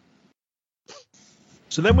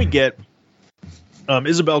 So then we get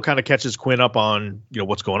Isabel kind of catches Quinn up on,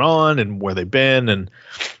 what's going on and where they've been, and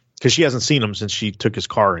because she hasn't seen him since she took his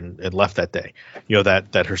car and left that day.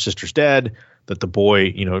 That her sister's dead, that the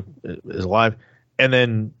boy, is alive. And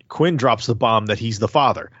then Quinn drops the bomb that he's the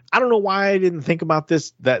father. I don't know why I didn't think about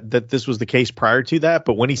this, that this was the case prior to that.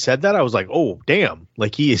 But when he said that, I was like, oh, damn.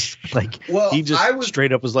 Like he is like, he just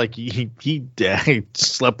straight up was like, he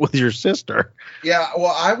slept with your sister. Yeah.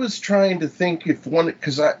 Well, I was trying to think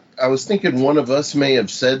because I was thinking one of us may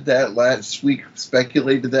have said that last week,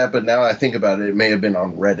 speculated that. But now I think about it, it may have been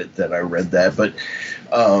on Reddit that I read that. But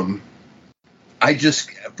I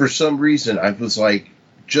just, for some reason, I was like,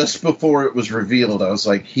 just before it was revealed, I was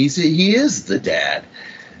like, he is the dad.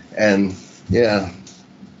 And, yeah.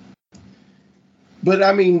 But,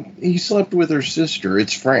 I mean, he slept with her sister.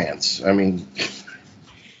 It's France. I mean.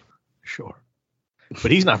 Sure.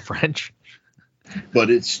 But he's not French. But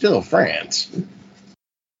it's still France.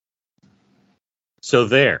 So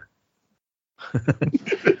there.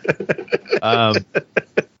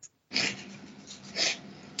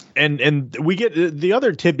 And we get the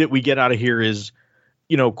other tidbit we get out of here is,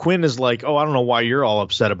 Quinn is like, oh, I don't know why you're all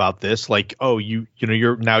upset about this. Like, oh,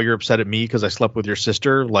 you're upset at me because I slept with your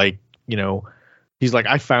sister. Like, he's like,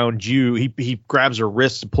 I found you. He grabs her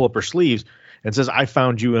wrists to pull up her sleeves and says, I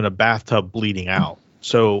found you in a bathtub bleeding out.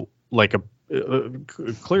 So like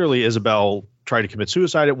clearly Isabel tried to commit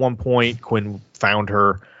suicide at one point. Quinn found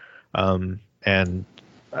her. And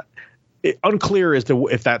unclear as to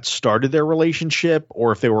if that started their relationship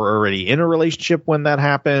or if they were already in a relationship when that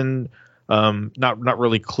happened. Not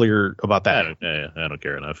really clear about that. I don't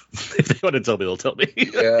care enough. If they want to tell me, they'll tell me.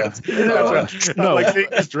 Yeah. No, like seeing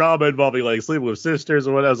this drama involving like sleeping with sisters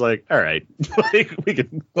and what, I was like, all right, like, we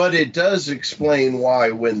can. But it does explain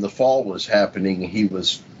why when the fall was happening, he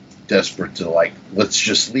was desperate to like, let's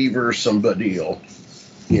just leave her. Somebody will,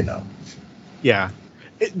 Yeah.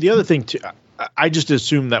 The other thing too, I just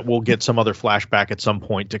assume that we'll get some other flashback at some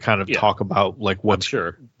point to kind of talk about like what's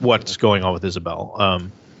going on with Isabel.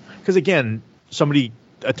 Because again, somebody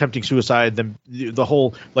attempting suicide, the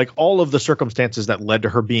whole, like all of the circumstances that led to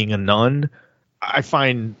her being a nun, I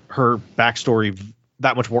find her backstory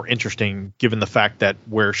that much more interesting given the fact that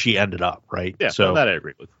where she ended up, right? Yeah, so that I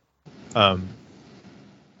agree with.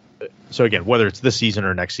 So again, whether it's this season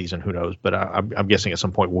or next season, who knows? But I'm guessing at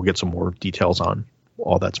some point we'll get some more details on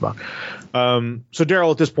all that's about. So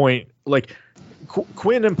Daryl, at this point, like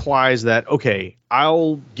Quinn implies that, okay,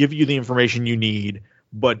 I'll give you the information you need,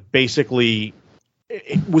 but basically,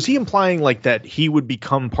 was he implying like that he would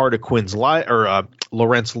become part of Quinn's life or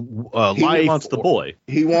Laurent's life? He wants the boy.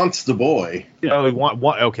 He wants the boy. Yeah.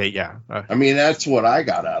 Okay, yeah. I mean, that's what I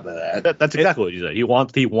got out of that. That's exactly what you said.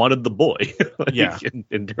 He wanted the boy. Yeah.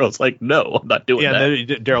 And Daryl's like, no, I'm not doing that.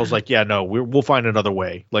 Yeah, Daryl's like, yeah, no, we'll find another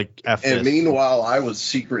way. Like, F and this. Meanwhile, I was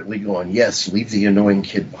secretly going, yes, leave the annoying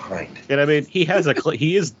kid behind. And I mean, he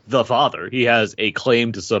is the father. He has a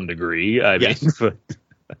claim to some degree. I mean, but...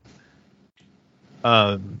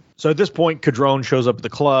 So at this point, Cadrone shows up at the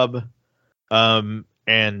club, and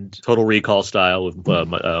Total Recall style with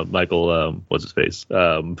Michael, what's his face?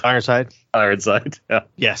 Ironside. Yeah.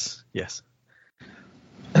 Yes.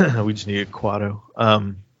 We just needed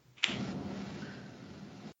Quado.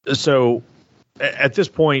 So at this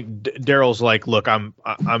point, Daryl's like, "Look,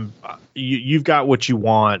 you've got what you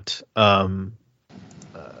want."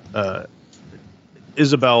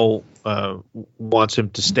 Isabel wants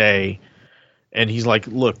him to stay. And he's like,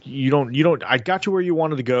 look, you don't, I got you where you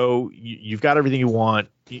wanted to go. You've got everything you want.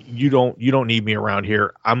 You don't need me around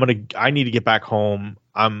here. I need to get back home.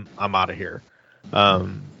 I'm out of here.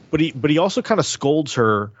 But he also kind of scolds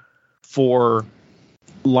her for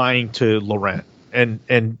lying to Laurent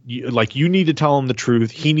and you need to tell him the truth.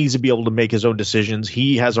 He needs to be able to make his own decisions.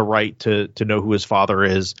 He has a right to know who his father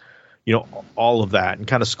is, all of that, and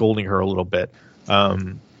kind of scolding her a little bit.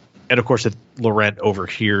 And of course, Laurent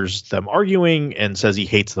overhears them arguing and says he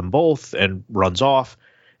hates them both and runs off.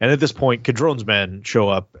 And at this point, Cadrone's men show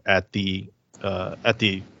up at the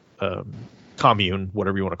commune,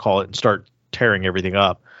 whatever you want to call it, and start tearing everything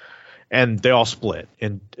up. And they all split.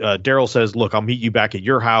 And Daryl says, "Look, I'll meet you back at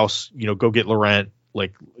your house. Go get Laurent."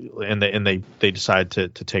 And they decide to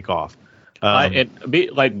take off.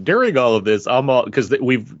 During all of this, because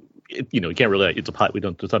we've. You can't really. It's a pot. We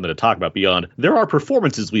don't have something to talk about beyond. There are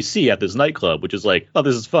performances we see at this nightclub, which is like, oh,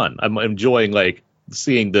 this is fun. I'm enjoying like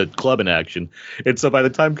seeing the club in action. And so by the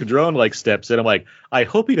time Cadrone like steps in, I'm like, I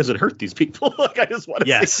hope he doesn't hurt these people. Like I just want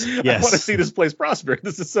to I want to see this place prosper.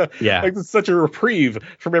 This is this is such a reprieve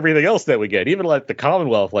from everything else that we get. Even like the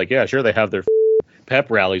Commonwealth, like sure they have their pep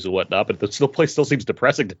rallies and whatnot, but the place still seems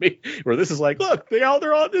depressing to me. Where this is like, look, they're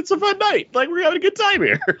on. It's a fun night. Like we're having a good time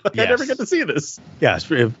here. I never get to see this. Yes,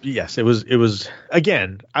 it was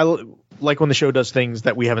again. I like when the show does things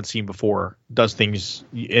that we haven't seen before. Does things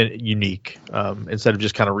unique instead of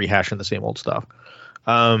just kind of rehashing the same old stuff.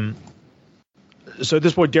 So at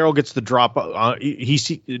this point, Daryl gets the drop.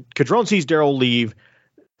 Cadrone sees Daryl leave.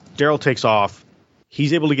 Daryl takes off.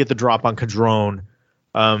 He's able to get the drop on Cadrone.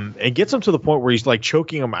 And gets him to the point where he's like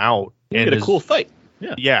choking him out. And get a cool fight.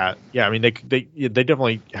 Yeah. I mean, they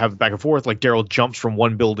definitely have back and forth. Like Daryl jumps from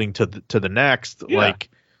one building to the next. Yeah.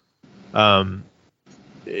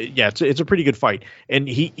 It's a pretty good fight. And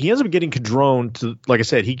he ends up getting Cadrone to, like I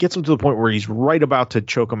said, he gets him to the point where he's right about to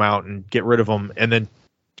choke him out and get rid of him. And then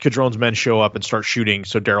Cadrone's men show up and start shooting.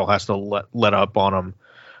 So Daryl has to let up on him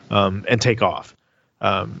and take off.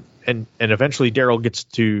 And eventually Daryl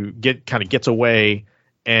gets away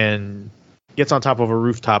and gets on top of a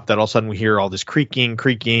rooftop that all of a sudden we hear all this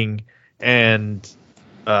creaking, and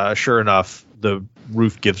sure enough, the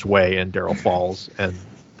roof gives way and Daryl falls, and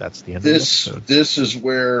that's the end of the episode. This is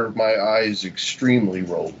where my eyes extremely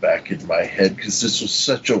rolled back in my head, because this was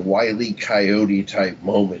such a Wile E. Coyote type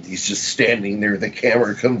moment. He's just standing there. The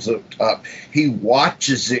camera comes up top. He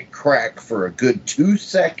watches it crack for a good 2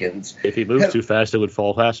 seconds. If he moved too fast, it would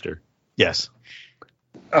fall faster. Yes.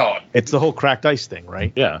 Oh, it's the whole cracked ice thing,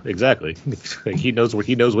 right? Yeah, exactly. He knows what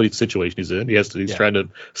situation he's in. He's trying to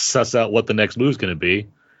suss out what the next move's going to be.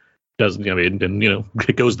 Doesn't, I mean, and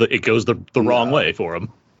it goes the wrong way for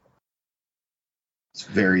him. It's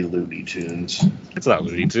very Looney Tunes. It's not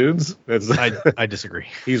Looney Tunes. I disagree.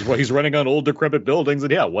 He's running on old decrepit buildings,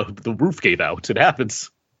 and the roof gave out. It happens.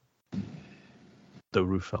 The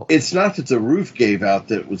roof fell. It's not that the roof gave out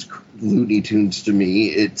that was Looney Tunes to me.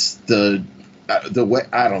 It's the way,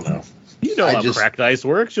 I don't know. You know how cracked ice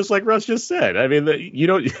works, just like Russ just said. I mean,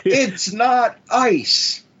 it's not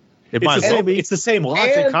ice. It's the same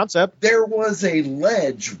logic concept. There was a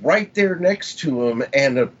ledge right there next to him,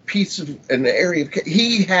 and an area.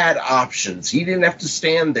 He had options. He didn't have to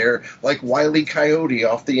stand there like Wile E. Coyote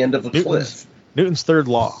off the end of a cliff. Newton's third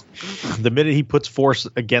law. The minute he puts force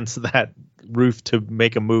against that roof to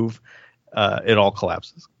make a move, it all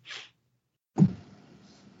collapses.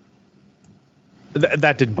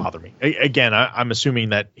 That didn't bother me. Again, I'm assuming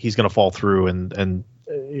that he's going to fall through and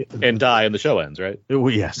die, and the show ends, right?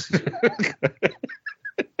 Well, yes.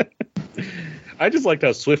 I just liked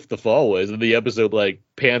how swift the fall was, and the episode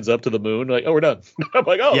pans up to the moon, oh, we're done. I'm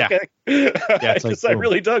like, oh, yeah. Okay. Yeah, I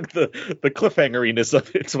really dug the cliffhangeriness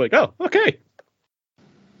of it. So I'm like, oh, okay.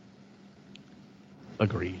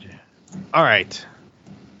 Agreed. All right.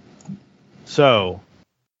 So,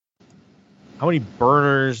 how many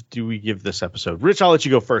burners do we give this episode? Rich, I'll let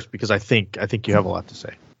you go first because I think you have a lot to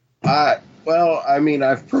say. Well, I mean,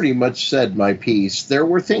 I've pretty much said my piece. There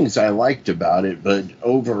were things I liked about it, but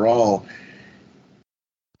overall,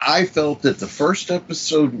 I felt that the first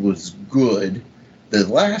episode was good. The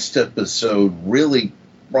last episode really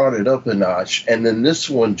brought it up a notch, and then this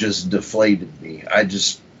one just deflated me.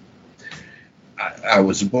 I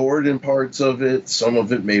was bored in parts of it. Some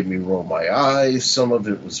of it made me roll my eyes. Some of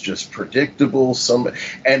it was just predictable.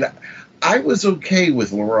 And I was okay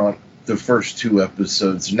with Laurent the first 2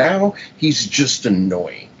 episodes. Now he's just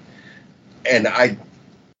annoying. And I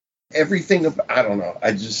don't know.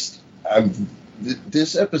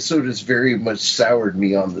 This episode has very much soured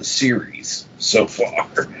me on the series so far.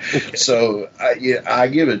 Okay. So I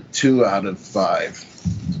give it 2 out of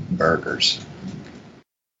 5 burners.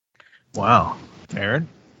 Wow. Aaron?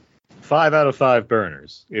 5 out of 5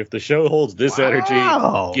 burners. If the show holds this energy,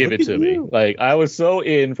 give it to me. I was so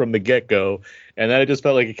in from the get-go, and then it just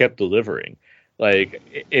felt like it kept delivering.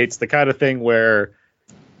 It's the kind of thing where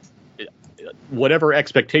whatever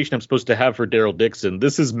expectation I'm supposed to have for Daryl Dixon,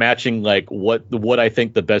 this is matching what I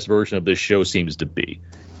think the best version of this show seems to be,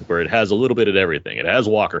 where it has a little bit of everything. It has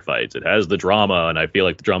Walker fights. It has the drama, and I feel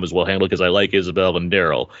like the drama is well handled because I like Isabel and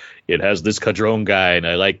Daryl. It has this Cadron guy, and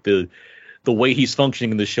I like the way he's functioning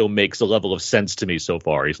in the show makes a level of sense to me so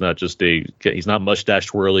far. He's not mustache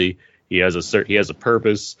twirly. He has a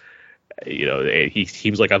purpose. He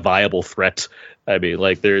seems like a viable threat. I mean,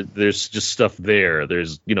 there's just stuff there.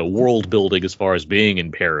 There's, world building as far as being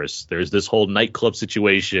in Paris. There's this whole nightclub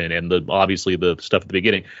situation and obviously the stuff at the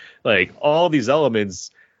beginning. All these elements,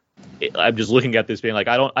 I'm just looking at this being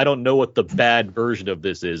I don't know what the bad version of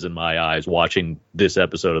this is in my eyes watching this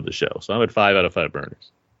episode of the show. So I'm at 5 out of 5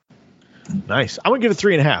 burners. Nice. I'm gonna give it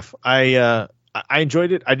 3.5. I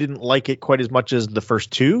enjoyed it. I didn't like it quite as much as the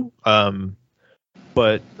first 2.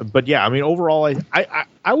 But yeah, I mean, overall,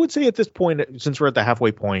 I would say at this point, since we're at the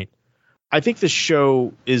halfway point, I think the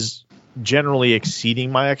show is generally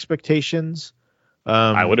exceeding my expectations.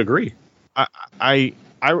 I would agree. I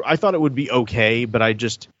thought it would be okay, but I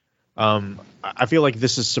just I feel like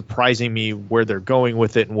this is surprising me where they're going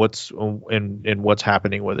with it and what's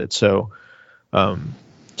happening with it. So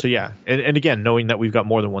yeah, and again, knowing that we've got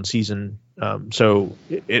more than one season, so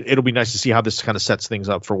it'll be nice to see how this kind of sets things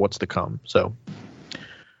up for what's to come. So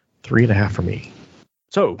 3.5 for me.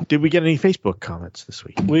 So, did we get any Facebook comments this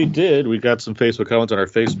week? We did. We got some Facebook comments on our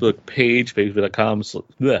Facebook page,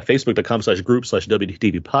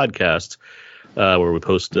 facebook.com/group/WTTV podcast, where we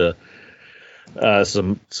post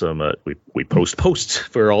we post posts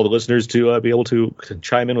for all the listeners to be able to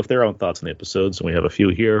chime in with their own thoughts on the episodes. And we have a few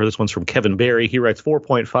here. This one's from Kevin Barry. He writes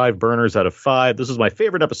 4.5 burners out of 5. This is my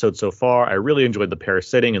favorite episode so far. I really enjoyed the Paris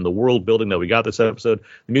setting and the world building that we got this episode.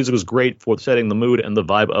 The music was great for the setting, the mood, and the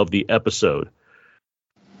vibe of the episode.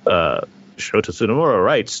 Shota Tsunomura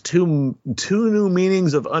writes, two new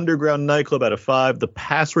meanings of underground nightclub out of 5. The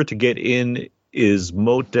password to get in is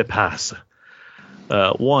mot de passe.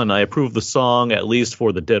 1, I approve the song, at least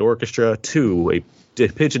for the Dead Orchestra. 2, a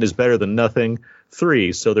pigeon is better than nothing.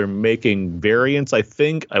 3, so they're making variants, I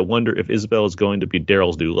think. I wonder if Isabel is going to be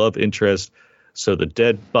Daryl's new love interest, so the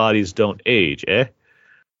dead bodies don't age, eh?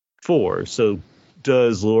 4, so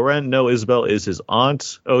does Laurent know Isabel is his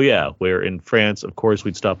aunt? Oh, yeah, where in France, of course,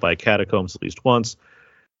 we'd stop by catacombs at least once.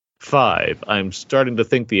 5, I'm starting to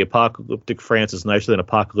think the apocalyptic France is nicer than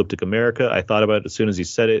apocalyptic America. I thought about it as soon as he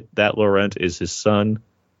said it. That Laurent is his son.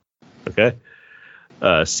 Okay.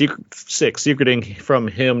 6, secreting from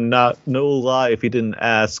him, no lie. If he didn't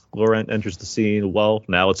ask, Laurent enters the scene. Well,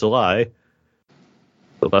 now it's a lie.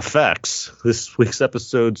 Effects. This week's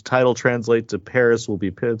episode's title translates to Paris will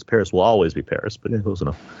be Paris. Paris will always be Paris, but close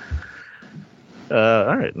enough.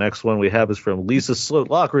 All right, next one we have is from Lisa Sloat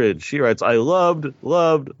Lockridge. She writes, I loved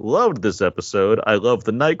this episode. I love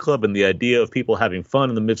the nightclub and the idea of people having fun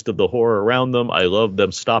in the midst of the horror around them. I love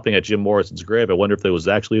them stopping at Jim Morrison's grave. I wonder if that was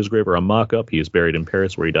actually his grave or a mock-up. He is buried in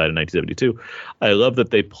Paris where he died in 1972. I love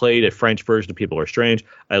that they played a French version of People Are Strange.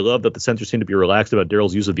 I love that the censors seem to be relaxed about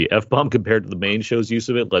Daryl's use of the F-bomb compared to the main show's use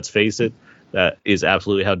of it. Let's face it. That is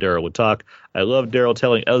absolutely how Daryl would talk. I love Daryl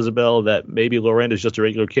telling Isabel that maybe Laurent is just a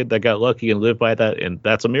regular kid that got lucky and lived by that, and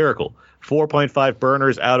that's a miracle. 4.5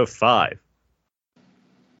 burners out of 5.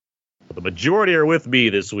 The majority are with me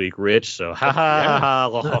this week, Rich, so ha ha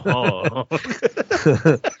ha.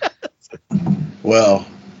 Well,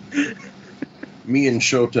 me and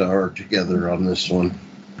Shota are together on this one.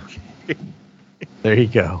 There you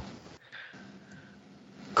go.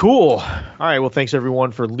 Cool. All right. Well, thanks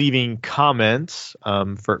everyone for leaving comments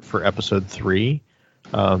for episode 3.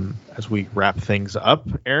 As we wrap things up,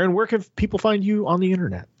 Aaron, where can people find you on the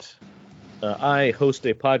internet? I host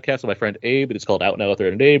a podcast with my friend Abe. It's called Out Now with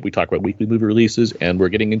Aaron and Abe. We talk about weekly movie releases, and we're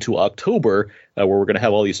getting into October, where we're going to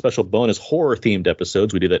have all these special bonus horror themed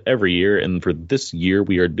episodes. We do that every year, and for this year,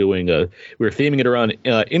 we are doing we're theming it around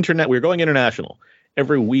internet. We're going international.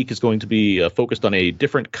 Every week is going to be focused on a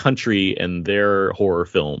different country and their horror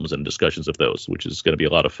films and discussions of those, which is going to be a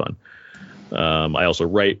lot of fun. I also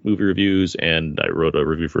write movie reviews, and I wrote a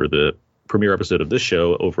review for the premiere episode of this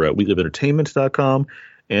show over at WeLiveEntertainment.com,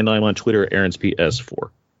 and I'm on Twitter, AaronsPS4.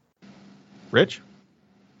 Rich?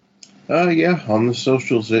 Yeah, on the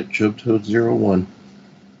socials at ChubToad01.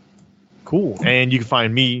 Cool. And you can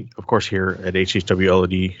find me, of course, here at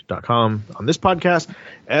hhwlod.com on this podcast,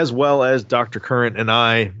 as well as Dr. Current and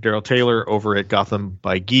I, Daryl Taylor, over at Gotham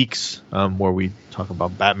by Geeks, where we talk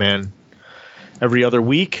about Batman every other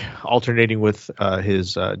week, alternating with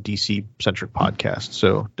his DC-centric podcast.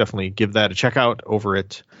 So definitely give that a check out over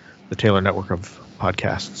at the Taylor Network of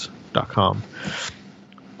Podcasts.com.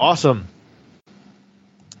 Awesome.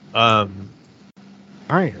 All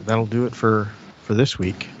right, that'll do it for this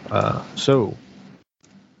week. So,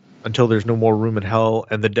 until there's no more room in hell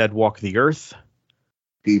and the dead walk the earth,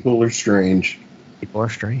 people are strange. People are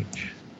strange.